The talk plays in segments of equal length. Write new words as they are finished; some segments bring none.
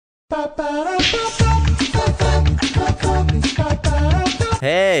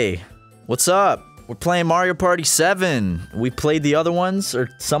Hey, what's up? We're playing Mario Party 7. We played the other ones, or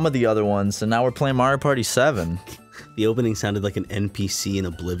some of the other ones, and now we're playing Mario Party 7. The opening sounded like an NPC in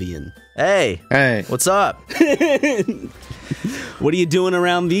Oblivion. Hey. Hey. What's up? What are you doing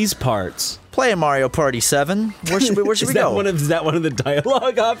around these parts? Playing Mario Party 7. Where should we go? Is that one of the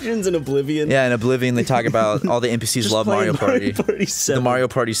dialogue options in Oblivion? Yeah, in Oblivion they talk about all the NPCs love Mario Party. Mario Party 7. The Mario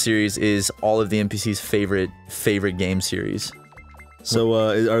Party series is all of the NPCs' favorite game series. So,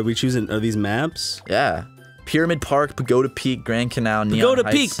 are we choosing? Are these maps? Yeah. Pyramid Park, Pagoda Peak, Grand Canal, Neon Pagoda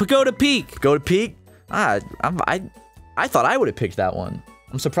Heights. Peak. Pagoda Peak. Pagoda Peak? I thought I would have picked that one.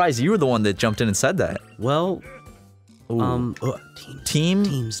 I'm surprised you were the one that jumped in and said that. Well,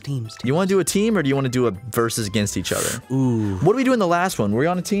 teams. You want to do a team, or do you want to do a versus against each other? Ooh. What did we do in the last one? Were we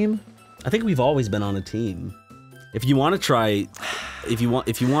on a team? I think we've always been on a team. If you want to try, if you want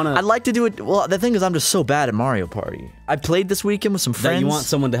to, I'd like to do it. Well, the thing is, I'm just so bad at Mario Party. I played this weekend with some friends. That you want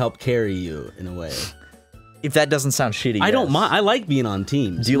someone to help carry you in a way. If that doesn't sound shitty, I don't mind. I like being on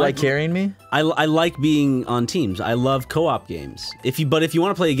teams. Do you like carrying me? I like being on teams. I love co-op games. But if you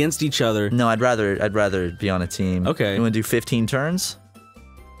want to play against each other, no, I'd rather be on a team. Okay. You want to do 15 turns?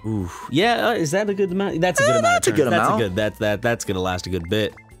 Ooh. Yeah, is that a good amount? That's a good amount. That's a good amount. That's gonna last a good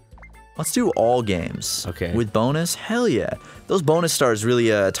bit. Let's do all games. Okay. With bonus? Hell yeah. Those bonus stars really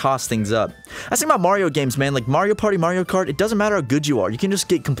toss things up. That's the thing about Mario games, man. Like Mario Party, Mario Kart, it doesn't matter how good you are. You can just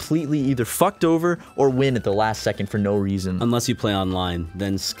get completely either fucked over or win at the last second for no reason. Unless you play online,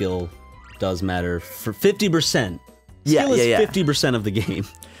 then skill does matter for 50%. Yeah, skill yeah. is 50% of the game.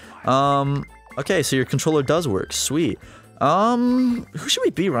 Okay, so your controller does work. Sweet. Who should we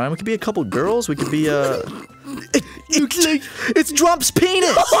be, Ryan? We could be a couple girls. We could be, it's Drump's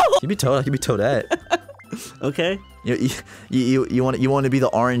penis! You be Toad, I could be Toadette. Okay. You want to be the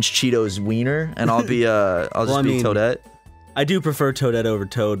orange Cheetos wiener, and I'll be, I'll just be Toadette? I do prefer Toadette over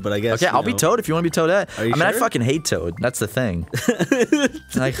Toad, but I guess, okay, I'll be Toad if you want to be Toadette. Are you I mean, I sure? fucking hate Toad. That's the thing.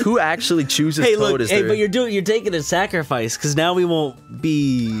 Like, who actually chooses Hey, Toad look, as hey, their... but you're taking a sacrifice, because now we won't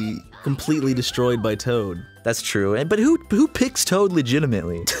be completely destroyed by Toad. That's true. But who picks Toad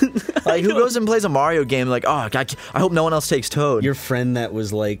legitimately? Like, who goes and plays a Mario game like, oh, I hope no one else takes Toad? Your friend that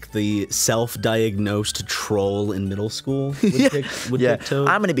was like the self-diagnosed troll in middle school would pick Toad?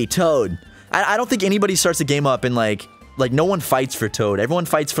 I'm gonna be Toad. I don't think anybody starts a game up and like no one fights for Toad. Everyone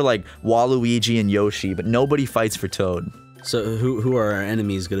fights for like Waluigi and Yoshi, but nobody fights for Toad. So who are our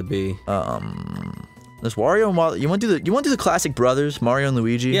enemies gonna be? There's Wario and Waluigi. You want to do the classic brothers, Mario and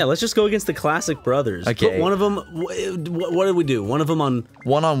Luigi? Yeah, let's just go against the classic brothers. Okay. Put one of them. What did we do? One of them on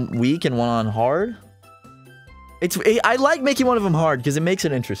weak and one on hard. I like making one of them hard because it makes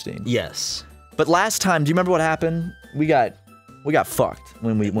it interesting. Yes. But last time, do you remember what happened? We got fucked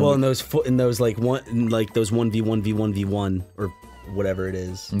when we. In those 1v1v1v1 or whatever it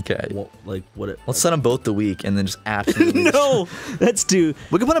is. Okay. Let's set them both the weak and then just absolutely. No, that's too.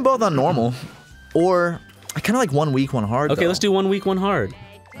 We can put them both on normal, or I kind of like one weak, one hard. Okay, though. let's do one weak, one hard.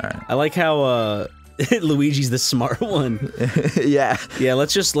 All right. I like how Luigi's the smart one. Yeah. Yeah.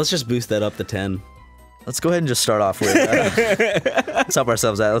 Let's just boost that up to 10. Let's go ahead and just start off with. Let's help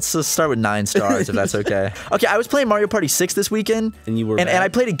ourselves out. Let's just start with 9 stars, if that's okay. Okay, I was playing Mario Party 6 this weekend, and you were, and I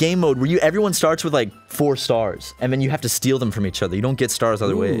played a game mode where everyone starts with like 4 stars, and then you have to steal them from each other. You don't get stars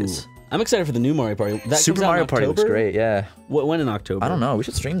other ways. I'm excited for the new Mario Party. That Super Mario Party looks great. Yeah. When in October? I don't know. We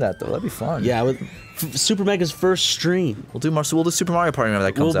should stream that though. That'd be fun. Yeah, SuperMega's first stream. We'll do Super Mario Party whenever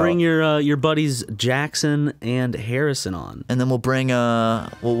that comes out. We'll bring your buddies Jackson and Harrison on, and then we'll bring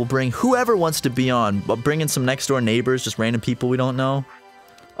we'll bring whoever wants to be on. We'll bring in some next door neighbors, just random people we don't know.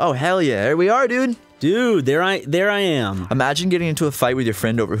 Oh hell yeah! Here we are, dude. Dude, there I am. Imagine getting into a fight with your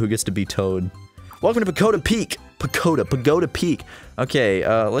friend over who gets to be Toad. Welcome to Pagoda Peak. Pagoda Peak. Okay,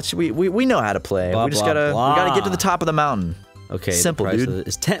 we know how to play. Blah, we just blah, gotta get to the top of the mountain. Okay, simple, dude.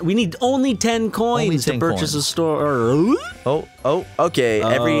 Is 10. We need only 10 coins to purchase a store. Oh, okay.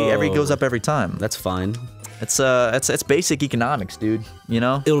 Every goes up every time. That's fine. It's basic economics, dude. You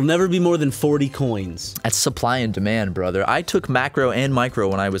know. It'll never be more than 40 coins. That's supply and demand, brother. I took macro and micro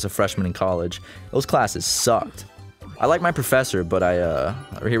when I was a freshman in college. Those classes sucked. I like my professor, but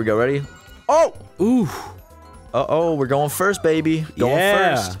here we go. Ready? Oh! Ooh. Uh-oh, we're going first, baby. Going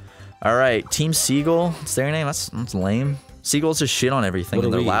first. All right, Team Seagull. What's their name? That's lame. Seagulls just shit on everything,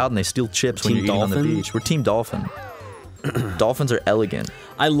 and they're loud, and they steal chips when you're eating on the beach. We're Team Dolphin. Dolphins are elegant.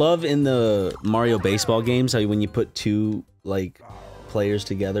 I love in the Mario baseball games how when you put 2, like, players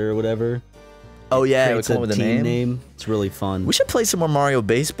together or whatever. Oh yeah, it's a with a team name. It's really fun. We should play some more Mario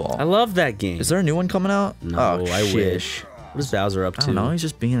Baseball. I love that game. Is there a new one coming out? No, I wish. What is Bowser up to? I don't know. He's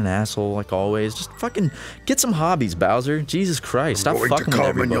just being an asshole like always. Just fucking get some hobbies, Bowser. Jesus Christ, stop fucking with everybody. I'm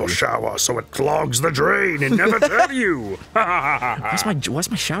going to come in your shower so it clogs the drain and never tell you. Why's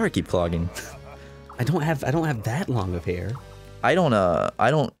my shower keep clogging? I don't have that long of hair. I don't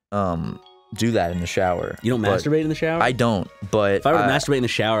do that in the shower. You don't masturbate in the shower? I don't, but if I were to masturbate in the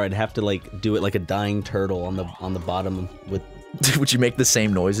shower, I'd have to like do it like a dying turtle on the bottom with. Would you make the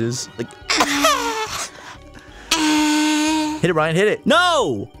same noises? Like. Hit it, Ryan. Hit it.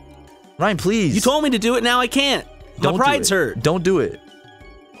 No, Ryan, please. You told me to do it. Now I can't. My pride's hurt. Don't do it.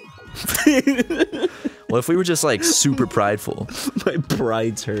 Well, if we were just like super prideful. My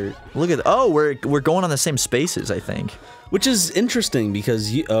pride's hurt. Look at. Oh, we're going on the same spaces, I think. Which is interesting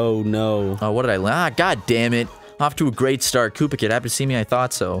because you. Oh no. Oh, what did I? God damn it! Off to a great start, Koopa Kid. Happy to see me. I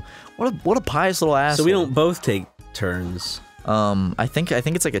thought so. What a pious little asshole. So we don't both take turns. I think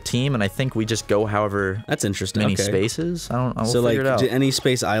it's like a team, and I think we just go however. That's interesting. Many spaces. I will so figure it out. Do any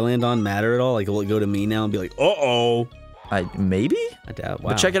space I land on matter at all? Like, will it go to me now and be like, uh-oh? Maybe. I doubt.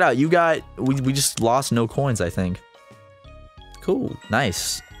 Wow. But check it out. You got. We just lost no coins. I think. Cool.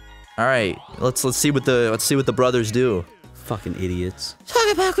 Nice. All right. Let's see what the brothers do. Fucking idiots.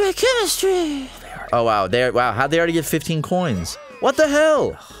 Talk about great chemistry. Oh wow. How'd they already get 15 coins? What the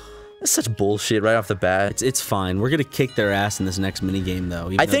hell? That's such bullshit right off the bat. It's fine. We're gonna kick their ass in this next mini game,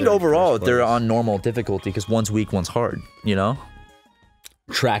 though. I think overall they're on normal difficulty because one's weak, one's hard. You know.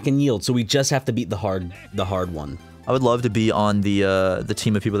 Track and yield. So we just have to beat the hard one. I would love to be on the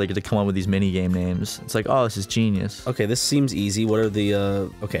team of people that get to come up with these mini game names. It's like, oh, this is genius. Okay, this seems easy. What are the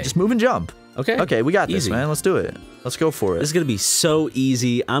okay? Just move and jump. Okay. Okay, we got this, man. Let's do it. Let's go for it. This is gonna be so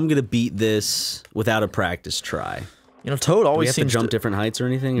easy. I'm gonna beat this without a practice try. You know, Toad always seems to jump different heights or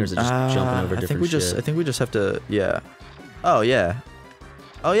anything, or is it just jumping over different shit? I think we just have to, yeah. Oh yeah.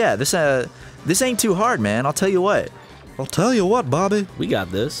 Oh yeah. This ain't too hard, man. I'll tell you what. Bobby. We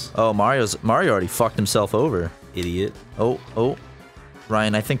got this. Oh, Mario already fucked himself over. Idiot. Oh.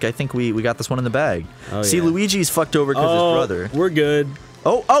 Ryan, I think we got this one in the bag. Oh, See, yeah. Luigi's fucked over because his brother. We're good.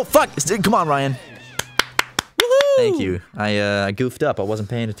 Oh, fuck! Come on, Ryan. Woohoo! Thank you. I goofed up. I wasn't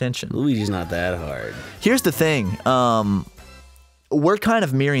paying attention. Luigi's not that hard. Here's the thing. We're kind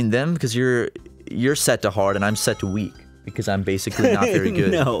of mirroring them because you're set to hard and I'm set to weak because I'm basically not very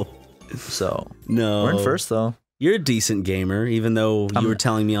good. No. So. No. We're in first though. You're a decent gamer, even though you were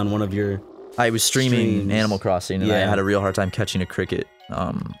telling me on one of your. I was streaming Animal Crossing and I had a real hard time catching a cricket.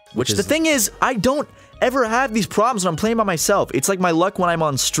 Which the thing is, I don't ever have these problems when I'm playing by myself. It's like my luck when I'm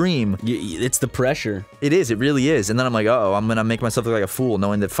on stream. It's the pressure. It is. It really is. And then I'm like, oh, I'm gonna make myself look like a fool,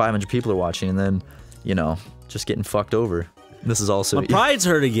 knowing that 500 people are watching, and then, you know, just getting fucked over. This is also. My pride's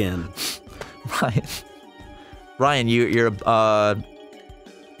hurt again. Ryan, you're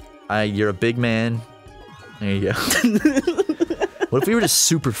a big man. There you go. What if we were just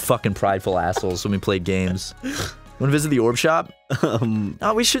super fucking prideful assholes when we played games? Want to visit the orb shop?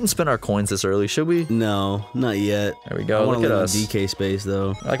 No, we shouldn't spend our coins this early, should we? No, not yet. There we go. Look at us. DK space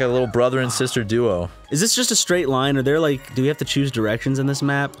though. Like a little brother and sister duo. Is this just a straight line? Are there like, do we have to choose directions in this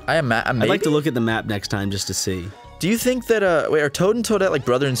map? I'd like to look at the map next time just to see. Do you think that wait, are Toad and Toadette like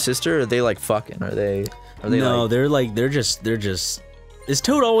brother and sister? Or are they like fucking? Are they no, like, they're just. Is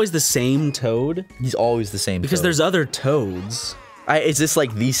Toad always the same Toad? He's always the same. Because Toad. there's other Toads. Is this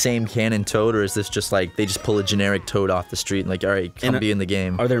like the same canon Toad, or is this just like they just pull a generic Toad off the street and like, all right, come be in the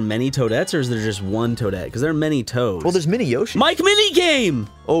game? Are there many Toadettes, or is there just one Toadette? Because there are many Toads. Well, there's mini Yoshi. Mike mini game.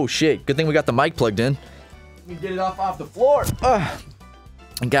 Oh shit! Good thing we got the mic plugged in. Let me get it off the floor.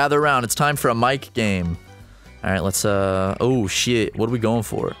 And gather around. It's time for a mic game. All right, let's. Oh shit! What are we going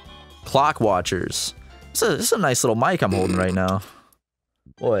for? Clock Watchers. This is a nice little mic I'm holding right now.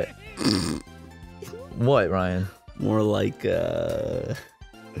 What? What, Ryan? More like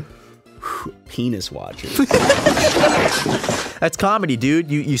penis watching. That's comedy, dude.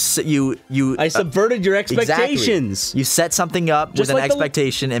 You. I subverted your expectations. Exactly. You set something up with an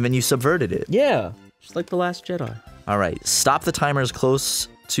expectation, and then you subverted it. Yeah, just like The Last Jedi. All right, stop the timer as close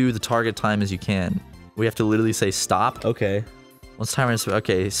to the target time as you can. We have to literally say stop. Okay. Once timer is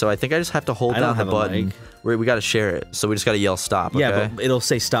okay, so I think I just have to hold down the button. We got to share it, so we just got to yell stop. Yeah, okay? but it'll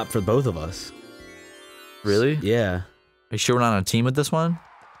say stop for both of us. Really? Yeah. Are you sure we're not on a team with this one?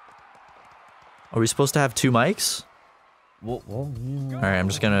 Are we supposed to have 2 mics? Well, yeah. All right, I'm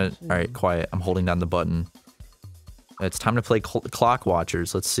just gonna. All right, quiet. I'm holding down the button. It's time to play Clock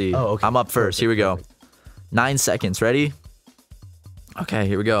Watchers. Let's see. Oh, okay. I'm up first. Here we go. 9 seconds. Ready? Okay,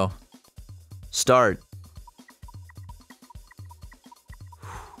 here we go. Start.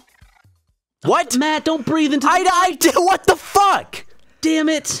 What? Matt, don't breathe into I did. What the fuck? damn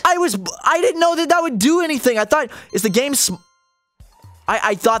it! I didn't know that would do anything. I thought, is the game...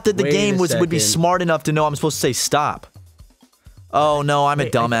 I thought that the game would be smart enough to know I'm supposed to say stop. Oh, no, I'm a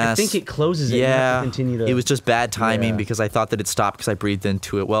dumbass. I think it closes it. Yeah, you have to continue to... it was just bad timing because I thought that it stopped because I breathed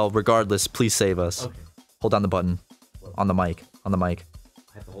into it. Well, regardless, please save us. Okay. Hold down the button. On the mic. On the mic.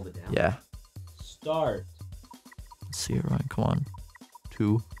 I have to hold it down? Yeah. Start. Let's see it, Ryan. Come on.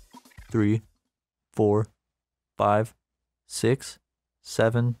 2, 3, 4, 5, 6,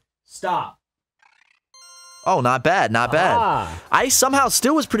 7. Stop. Oh, not bad, not bad. I somehow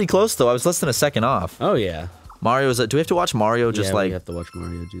still was pretty close, though. I was less than a second off. Oh, yeah. Mario's... do we have to watch Mario just like... we have to watch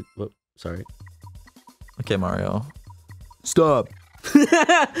Mario do... Whoop, sorry. Okay, Mario. Stop.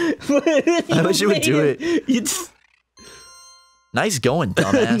 I wish you would do it. Nice going,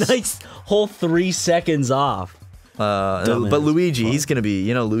 dumbass. Nice whole 3 seconds off. But Luigi, he's gonna be,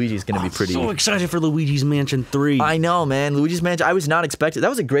 you know, Luigi's gonna be pretty... I'm so excited for Luigi's Mansion 3. I know, man. Luigi's Mansion, I was not expecting... That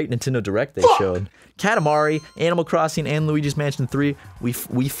was a great Nintendo Direct they showed. Katamari, Animal Crossing, and Luigi's Mansion 3, we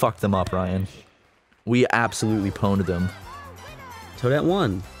fucked them up, Ryan. We absolutely pwned them. Toadette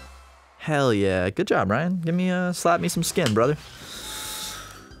won. Hell yeah. Good job, Ryan. Give me, slap me some skin, brother.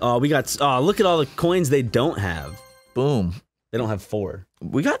 Oh, we got... Oh, look at all the coins they don't have. Boom. They don't have 4.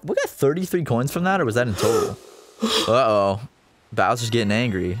 We got 33 coins from that, or was that in total? Uh-oh. Bowser's getting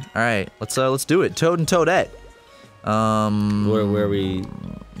angry. Alright, let's do it. Toad and Toadette. Where are we...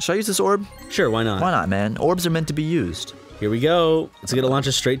 Should I use this orb? Sure, why not? Why not, man? Orbs are meant to be used. Here we go. It's gonna launch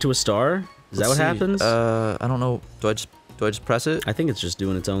us straight to a star? Is that what happens? I don't know. Do I just press it? I think it's just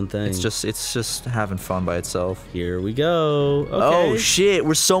doing its own thing. It's just having fun by itself. Here we go. Okay. Oh shit,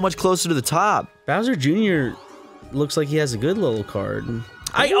 we're so much closer to the top. Bowser Jr. looks like he has a good little card.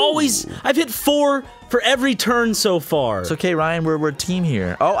 I've hit 4 for every turn so far. It's okay, Ryan, we're a team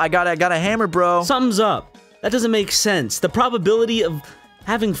here. Oh, I got a hammer, bro. Something's up. That doesn't make sense. The probability of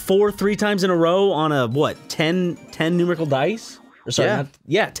having 4 3 times in a row on a, what, 10 numerical dice? Or sorry,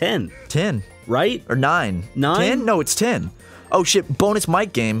 yeah. 10. 10. Right? Or 9. 9? 10? No, it's 10. Oh shit, bonus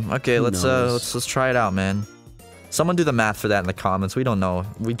mic game. Okay, let's try it out, man. Someone do the math for that in the comments. We don't know.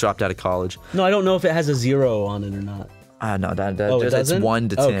 We dropped out of college. No, I don't know if it has a 0 on it or not. No, it's 1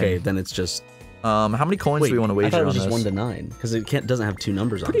 to 10. Okay, then it's just... how many coins do we want to wager on this? I thought it was just 1 to 9, because it doesn't have 2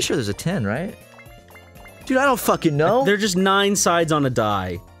 numbers on it. Pretty sure there's a 10, right? Dude, I don't fucking know. They're just 9 sides on a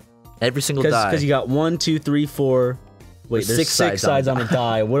die. Every single die. Because you got 1, 2, 3, 4... Wait, there's 6 sides on a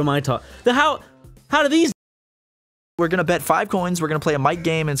die. What am I talking... How do these... We're gonna bet 5 coins, we're gonna play a mic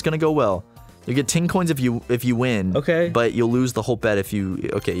game, and it's gonna go well. You get 10 coins if you win. Okay. But you'll lose the whole bet if you...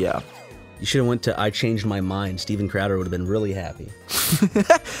 Okay, yeah. You should have went to I Changed My Mind. Steven Crowder would have been really happy.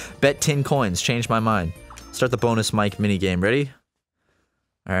 Bet 10 coins, change my mind. Start the bonus mic mini game. Ready?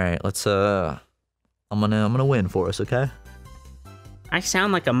 Alright, let's I'm gonna win for us, okay? I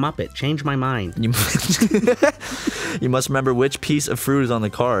sound like a Muppet. Change my mind. You must remember which piece of fruit is on the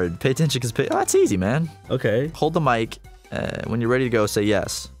card. Pay attention, because that's easy, man. Okay. Hold the mic. When you're ready to go, say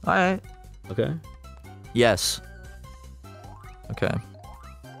yes. Alright. Okay. Yes. Okay.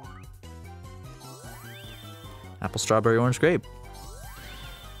 Apple, strawberry, orange, grape.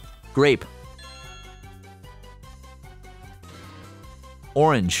 Grape.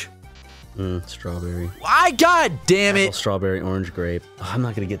 Orange. Strawberry. God damn it! Apple, strawberry, orange, grape. Oh, I'm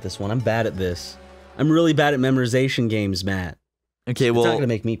not gonna get this one. I'm bad at this. I'm really bad at memorization games, Matt. Okay, well... It's not gonna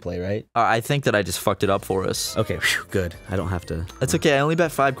make me play, right? I think that I just fucked it up for us. Okay, whew, good. I don't have to... That's okay, I only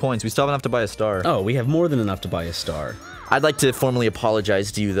bet 5 coins. We still have enough to buy a star. Oh, we have more than enough to buy a star. I'd like to formally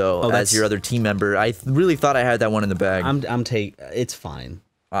apologize to you, though, as your other team member. I really thought I had that one in the bag. It's fine.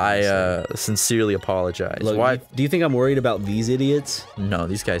 I sincerely apologize. Look, Why? Do you think I'm worried about these idiots? No,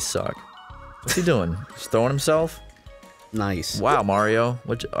 these guys suck. What's he doing? He's throwing himself? Nice. Wow, Mario.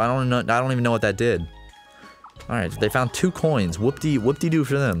 I don't know. I don't even know what that did. All right, they found 2 coins. Whoop-de-doo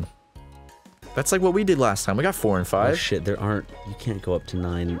for them. That's like what we did last time. We got 4 and 5. Oh shit, you can't go up to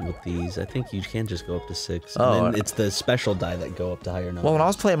 9 with these. I think you can just go up to 6. Oh, and then it's the special die that go up to higher numbers. Well, when I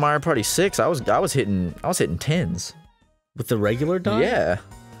was playing Mario Party 6, I was hitting 10s. With the regular die? Yeah.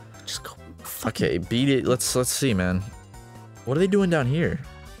 Just go. Okay, beat it. Let's see, man. What are they doing down here?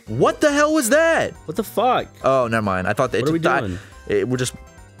 What the hell was that? What the fuck? Oh, never mind. I thought they. What are we doing? We're just.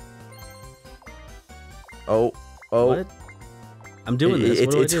 Oh. What? I'm doing this.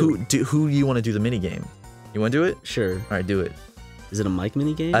 What do I do? Who do you want to do the mini game? You want to do it? Sure. All right, do it. Is it a mic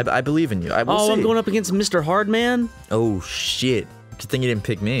mini game? I believe in you. We'll see. I'm going up against Mr. Hardman. Oh shit! Good thing you didn't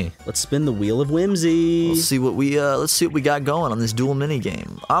pick me. Let's spin the wheel of whimsy. Let's see what we got going on this dual mini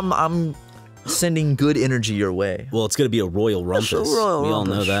game. I'm sending good energy your way. Well, it's gonna be a Royal Rumpus. Royal We all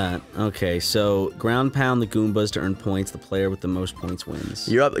know Rumpus. that. Okay, so ground pound the Goombas to earn points. The player with the most points wins.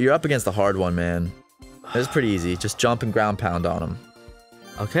 You're up against the hard one, man. It's pretty easy. Just jump and ground pound on them.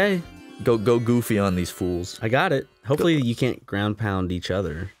 Okay. Go goofy on these fools. I got it. Hopefully you can't ground pound each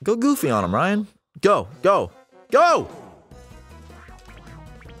other. Go goofy on them, Ryan. Go.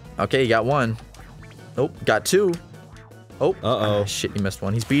 Okay, you got one. Nope, got two. Oh, Uh-oh. Shit, you missed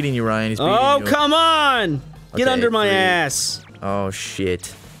one. He's beating you, Ryan. He's beating you. Oh, come on! Get Okay, under my 3. ass. Oh,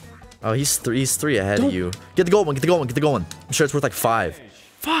 shit. Oh, he's three ahead of you. Get the gold one, get the gold one, get the gold one. I'm sure it's worth like 5.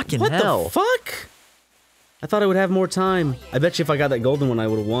 Fucking What hell. the fuck? I thought I would have more time. I bet you if I got that golden one, I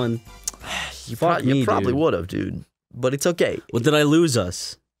would have won. You me, probably dude. would have, dude. But it's okay. What did I lose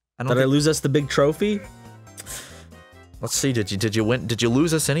us? Did I lose us the big trophy? Let's see. Did you win? Did you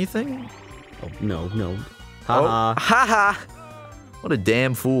lose us anything? Oh, no. Ha ha. What a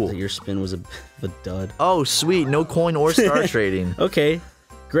damn fool. Your spin was a dud. Oh, sweet. No coin or star trading. Okay,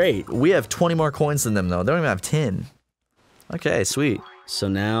 great. We have 20 more coins than them, though. They don't even have 10. Okay, sweet. So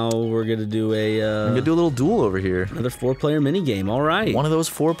now we're gonna do I'm gonna do a little duel over here. another 4-player mini game. All right. One of those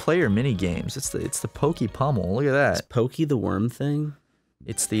 4-player mini games. It's the Pokey Pummel. Look at that. Pokey the worm thing.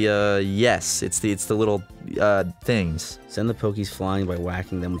 It's the yes. It's the little things. Send the pokies flying by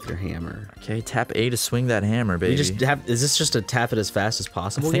whacking them with your hammer. Okay, tap A to swing that hammer, baby. We just have. Is this just a tap it as fast as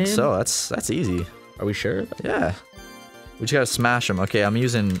possible? I think game? so. That's easy. Are we sure? Yeah. We just gotta smash them. Okay, I'm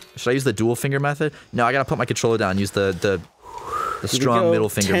using. Should I use the dual finger method? No, I gotta put my controller down. Use the strong middle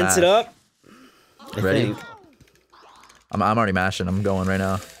finger. Tense it up. Ready? Think. I'm already mashing. I'm going right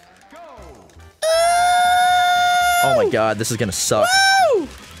now. Oh my god, this is gonna suck. Woo!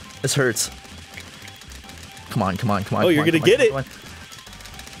 This hurts. Come on. Oh, you're gonna get it.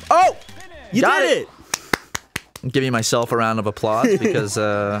 Oh! You Got did it. I'm giving myself a round of applause because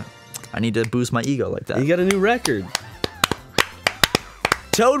I need to boost my ego like that. You got a new record.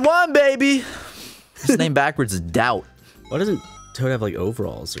 Toad won, baby! His name backwards is Doubt. Why doesn't Toad have like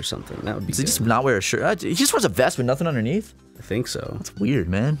overalls or something? That would be. Does he good. just not wear a shirt? He just wears a vest with nothing underneath? I think so. That's weird,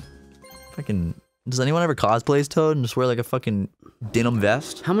 man. Fucking. Does anyone ever cosplay as Toad and just wear like a fucking denim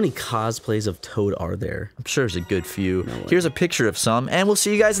vest? How many cosplays of Toad are there? I'm sure there's a good few. Here's a picture of some, and we'll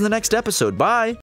see you guys in the next episode. Bye!